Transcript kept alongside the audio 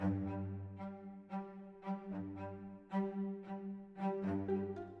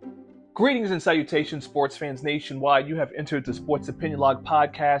Greetings and salutations, sports fans nationwide. You have entered the Sports Opinion Log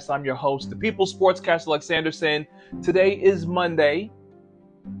podcast. I'm your host, the People's Sportscaster, Alex Anderson. Today is Monday,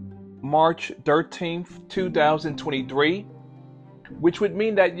 March 13th, 2023, which would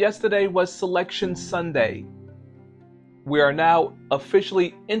mean that yesterday was Selection Sunday. We are now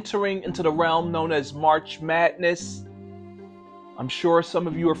officially entering into the realm known as March Madness. I'm sure some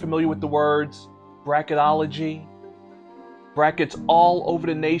of you are familiar with the words bracketology. Brackets all over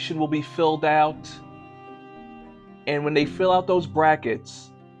the nation will be filled out. And when they fill out those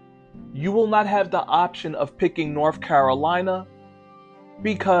brackets, you will not have the option of picking North Carolina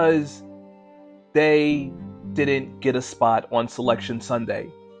because they didn't get a spot on Selection Sunday.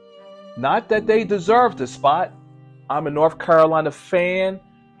 Not that they deserved a spot. I'm a North Carolina fan,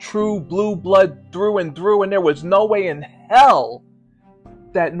 true blue blood through and through, and there was no way in hell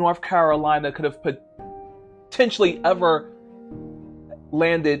that North Carolina could have potentially ever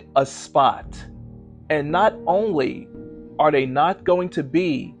landed a spot. And not only are they not going to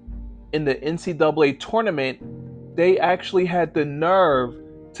be in the NCAA tournament, they actually had the nerve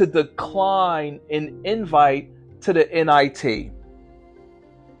to decline an invite to the NIT.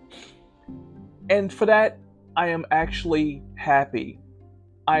 And for that, I am actually happy.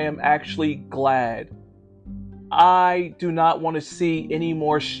 I am actually glad. I do not want to see any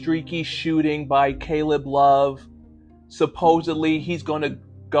more streaky shooting by Caleb Love. Supposedly, he's going to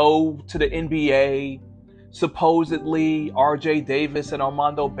go to the NBA. Supposedly, RJ Davis and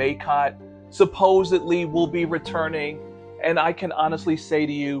Armando Bacot supposedly will be returning. And I can honestly say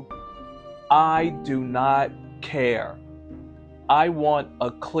to you, I do not care. I want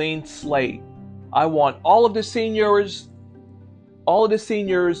a clean slate. I want all of the seniors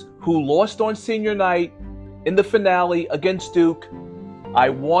who lost on senior night in the finale against Duke. I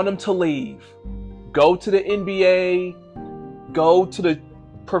want them to leave. Go to the NBA, go to the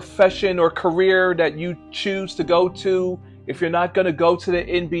profession or career that you choose to go to. If you're not going to go to the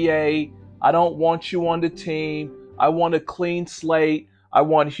NBA, I don't want you on the team. I want a clean slate. I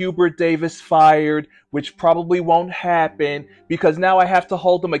want Hubert Davis fired, which probably won't happen because now I have to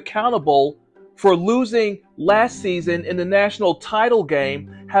hold them accountable for losing last season in the national title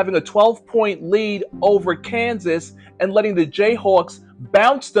game, having a 12-point lead over Kansas and letting the Jayhawks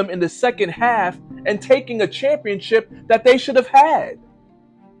bounce them in the second half and taking a championship that they should have had.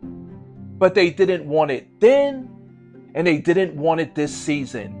 But they didn't want it then, and they didn't want it this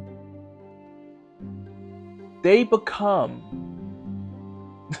season. They become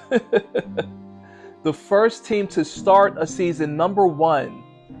the first team to start a season number one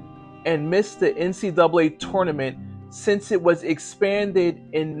and miss the NCAA tournament since it was expanded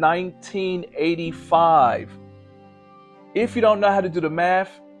in 1985. If you don't know how to do the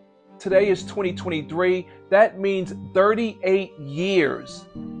math, today is 2023. That means 38 years.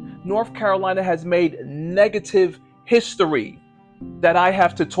 North Carolina has made negative history that I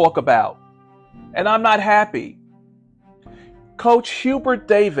have to talk about. And I'm not happy. Coach Hubert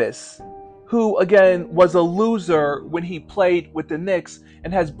Davis, who again was a loser when he played with the Knicks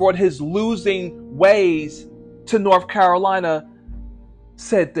and has brought his losing ways to North Carolina,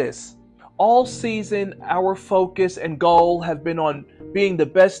 said this: all season, our focus and goal have been on being the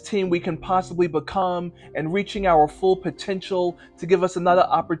best team we can possibly become and reaching our full potential to give us another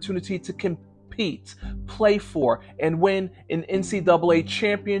opportunity to compete, play for, and win an NCAA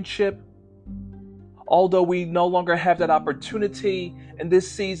championship. Although we no longer have that opportunity and this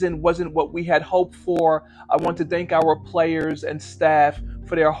season wasn't what we had hoped for, I want to thank our players and staff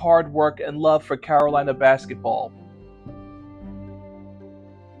for their hard work and love for Carolina basketball.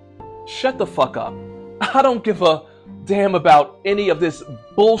 Shut the fuck up. I don't give a damn about any of this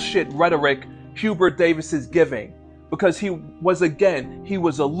bullshit rhetoric Hubert Davis is giving, because he was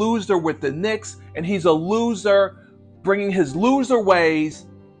a loser with the Knicks, and he's a loser bringing his loser ways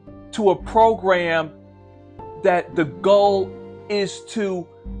to a program that the goal is the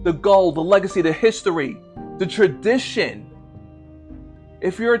legacy, the history, the tradition.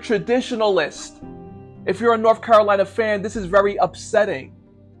 If you're a traditionalist, if you're a North Carolina fan, this is very upsetting.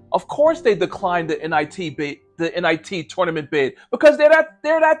 Of course they declined the NIT tournament bid because they're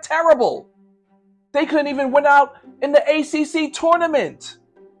that terrible. They couldn't even win out in the ACC tournament.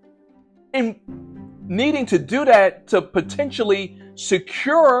 And needing to do that to potentially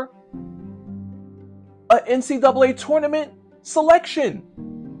secure an NCAA tournament selection.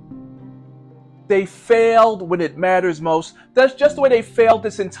 They failed when it matters most. That's just the way they failed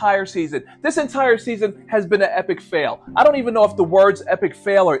this entire season. This entire season has been an epic fail. I don't even know if the words epic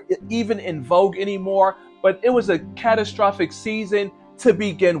fail are even in vogue anymore, but it was a catastrophic season to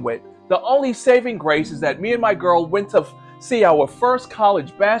begin with. The only saving grace is that me and my girl went to see our first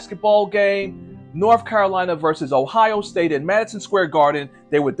college basketball game, North Carolina versus Ohio State in Madison Square Garden.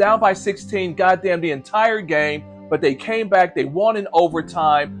 They were down by 16, goddamn the entire game, but they came back. They won in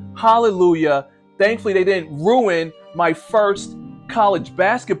overtime. Hallelujah. Thankfully, they didn't ruin my first college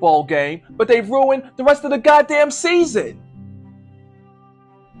basketball game, but they ruined the rest of the goddamn season.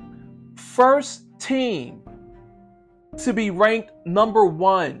 First team to be ranked number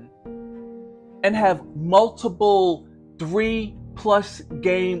 1 and have multiple 3+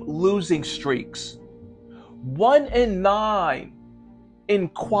 game losing streaks. 1-9 in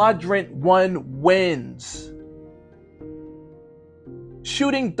quadrant 1 wins.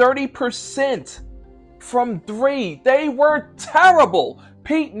 Shooting 30% from 3. They were terrible.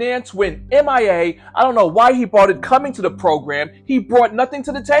 Pete Nance went MIA. I don't know why he brought it coming to the program. He brought nothing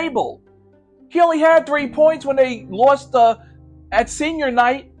to the table. He only had 3 points when they lost at senior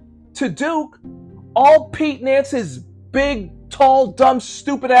night to Duke. All Pete Nance's big, tall, dumb,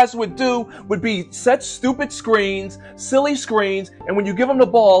 stupid ass would do would be set stupid screens, silly screens, and when you give him the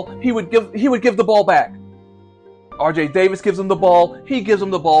ball, he would give the ball back. RJ Davis gives him the ball, he gives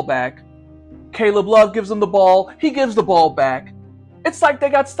him the ball back. Caleb Love gives him the ball, he gives the ball back. It's like they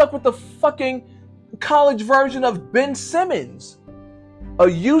got stuck with the fucking college version of Ben Simmons. A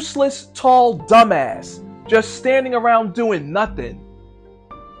useless, tall dumbass, just standing around doing nothing.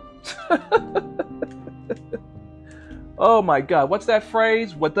 Oh my God, what's that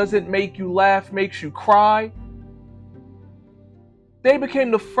phrase? What doesn't make you laugh makes you cry. They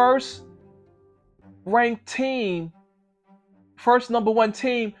became the first ranked team, first number 1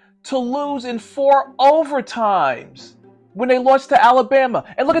 team to lose in 4 overtimes when they lost to Alabama.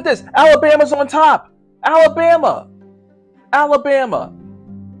 And look at this, Alabama's on top. Alabama.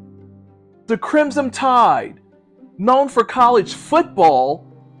 The Crimson Tide, known for college football,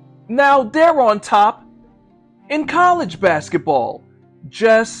 now they're on top in college basketball.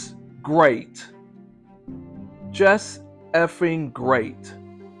 Just great. Just effing great.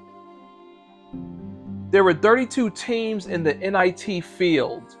 There were 32 teams in the NIT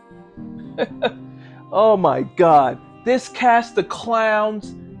field. Oh my God. This cast of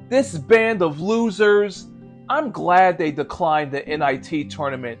clowns, this band of losers. I'm glad they declined the NIT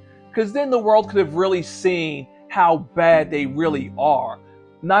tournament, because then the world could have really seen how bad they really are.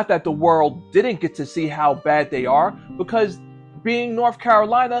 Not that the world didn't get to see how bad they are, because being North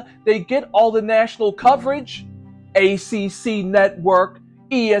Carolina, they get all the national coverage. ACC Network,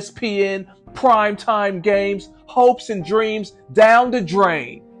 ESPN, primetime games, hopes and dreams down the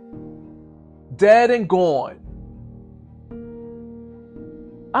drain. Dead and gone.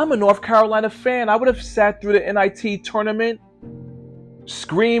 I'm a North Carolina fan. I would have sat through the NIT tournament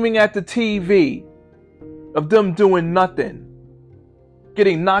screaming at the TV of them doing nothing.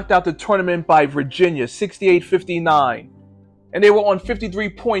 Getting knocked out the tournament by Virginia, 68-59. And they were on 53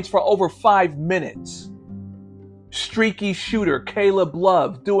 points for over 5 minutes. Streaky shooter Caleb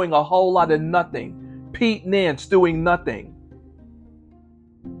Love doing a whole lot of nothing. Pete Nance doing nothing.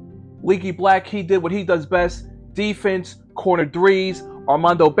 Leaky Black, he did what he does best. Defense, corner threes.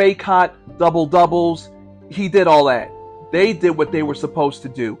 Armando Bacot, double-doubles. He did all that. They did what they were supposed to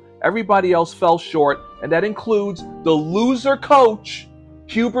do. Everybody else fell short, and that includes the loser coach,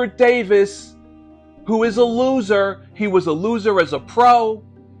 Hubert Davis, who is a loser. He was a loser as a pro,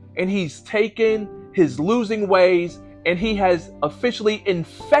 and he's taken his losing ways, and he has officially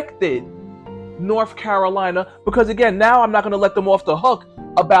infected North Carolina, because again, now I'm not going to let them off the hook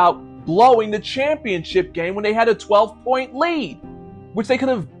about blowing the championship game when they had a 12-point lead, which they could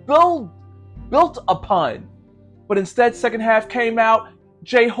have built upon. But instead, second half came out,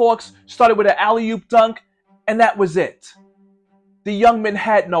 Jayhawks started with an alley-oop dunk, and that was it. The young men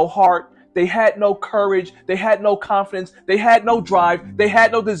had no heart, they had no courage, they had no confidence, they had no drive, they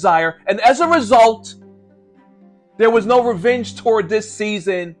had no desire, and as a result, there was no revenge toward this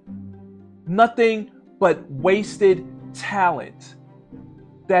season. Nothing but wasted talent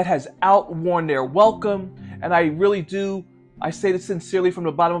that has outworn their welcome. And I really do, I say this sincerely from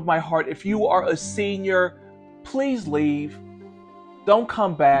the bottom of my heart. If you are a senior, please leave. Don't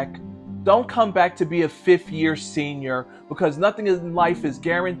come back. Don't come back to be a 5th-year senior, because nothing in life is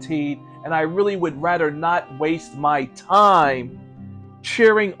guaranteed. And I really would rather not waste my time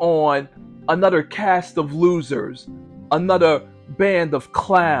cheering on another cast of losers, another band of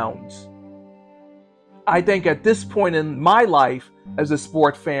clowns. I think at this point in my life as a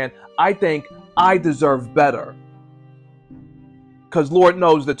sport fan, I think I deserve better. Because Lord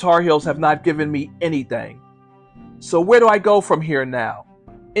knows the Tar Heels have not given me anything. So where do I go from here now?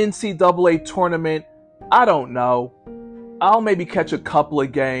 NCAA tournament? I don't know. I'll maybe catch a couple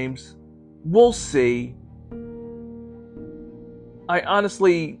of games. We'll see. I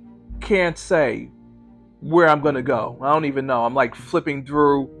honestly can't say where I'm going to go. I don't even know. I'm like flipping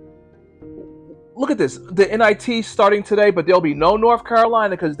through. Look at this. The NIT starting today, but there'll be no North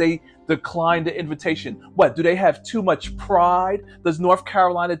Carolina because they declined the invitation. What, do they have too much pride? Does North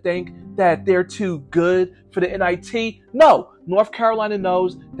Carolina think that they're too good for the NIT? No. North Carolina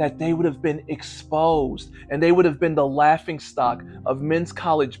knows that they would have been exposed and they would have been the laughingstock of men's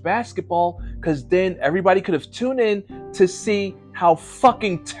college basketball, because then everybody could have tuned in to see how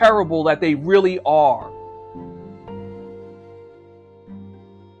fucking terrible that they really are.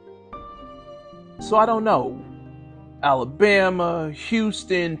 So I don't know. Alabama,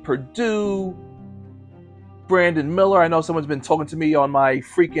 Houston, Purdue, Brandon Miller. I know someone's been talking to me on my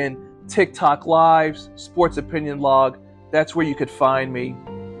freaking TikTok lives, Sports Opinion Log. That's where you could find me.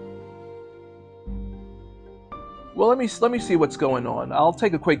 Well, let me see what's going on. I'll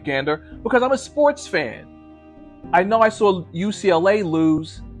take a quick gander because I'm a sports fan. I know I saw UCLA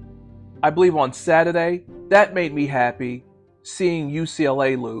lose, I believe on Saturday. That made me happy, seeing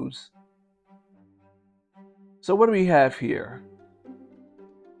UCLA lose. So what do we have here?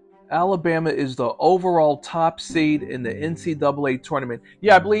 Alabama is the overall top seed in the NCAA tournament.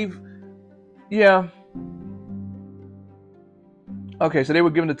 Yeah, I believe. Yeah. Okay, so they were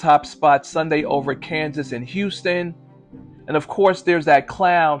given the top spot Sunday over Kansas and Houston. And of course, there's that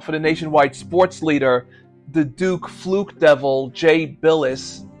clown for the nationwide sports leader, the Duke Fluke Devil, Jay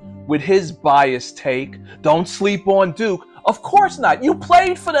Billis, with his biased take. Don't sleep on Duke. Of course not. You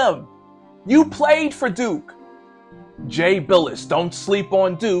played for them. You played for Duke. Jay Billis, don't sleep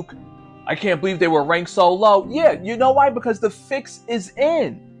on Duke. I can't believe they were ranked so low. Yeah, you know why? Because the fix is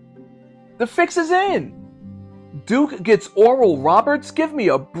in. The fix is in. Duke gets Oral Roberts? Give me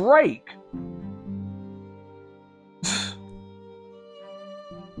a break.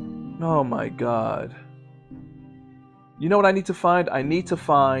 Oh my God. You know what I need to find? I need to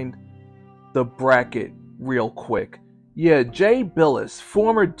find the bracket real quick. Yeah, Jay Billis,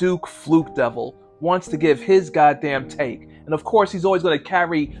 former Duke Fluke Devil, wants to give his goddamn take. And of course, he's always going to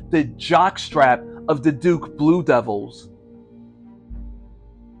carry the jockstrap of the Duke Blue Devils.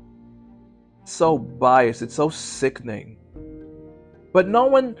 It's so biased. It's so sickening. But no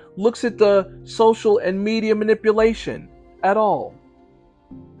one looks at the social and media manipulation at all.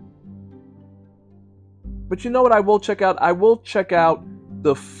 But you know what I will check out? I will check out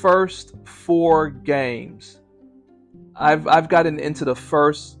the first 4 games. I've gotten into the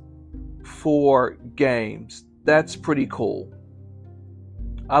first 4 games. That's pretty cool.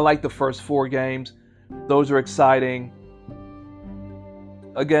 I like the first 4 games. Those are exciting.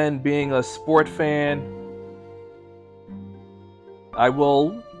 Again, being a sport fan,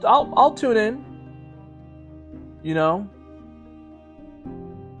 I'll tune in. You know,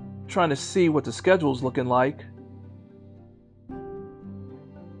 trying to see what the schedule's looking like.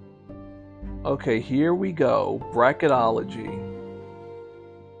 Okay, here we go. Bracketology.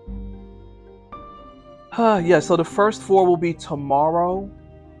 Yeah, so the first 4 will be tomorrow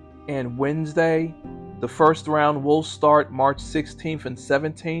and Wednesday. The first round will start March 16th and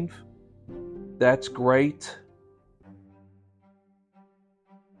 17th. That's great.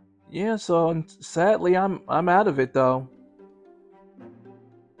 Yeah, so sadly I'm out of it though.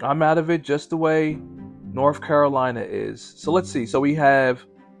 I'm out of it just the way North Carolina is. So let's see. So we have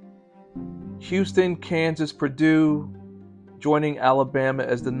Houston, Kansas, Purdue joining Alabama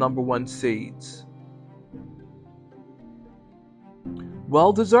as the number 1 seeds.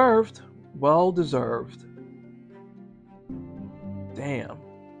 Well deserved. Well deserved. Damn.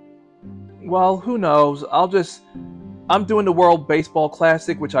 Well, who knows? I'm doing the World Baseball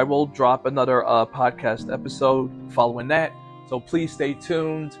Classic, which I will drop another podcast episode following that. So please stay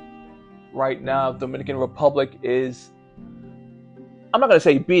tuned. Right now, Dominican Republic is, I'm not going to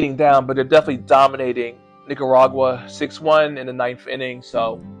say beating down, but they're definitely dominating Nicaragua 6-1 in the 9th inning.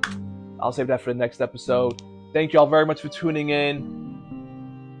 So I'll save that for the next episode. Thank you all very much for tuning in.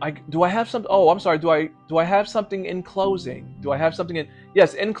 Do I have something? Oh, I'm sorry. Do I have something in closing? Do I have something in?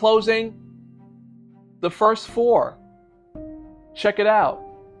 Yes, in closing, the first 4. Check it out.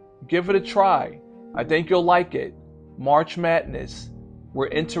 Give it a try. I think you'll like it. March Madness. We're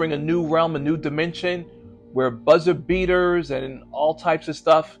entering a new realm, a new dimension where buzzer beaters and all types of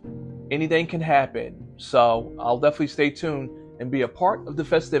stuff, anything can happen. So I'll definitely stay tuned and be a part of the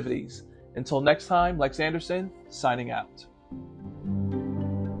festivities. Until next time, Lex Anderson, signing out.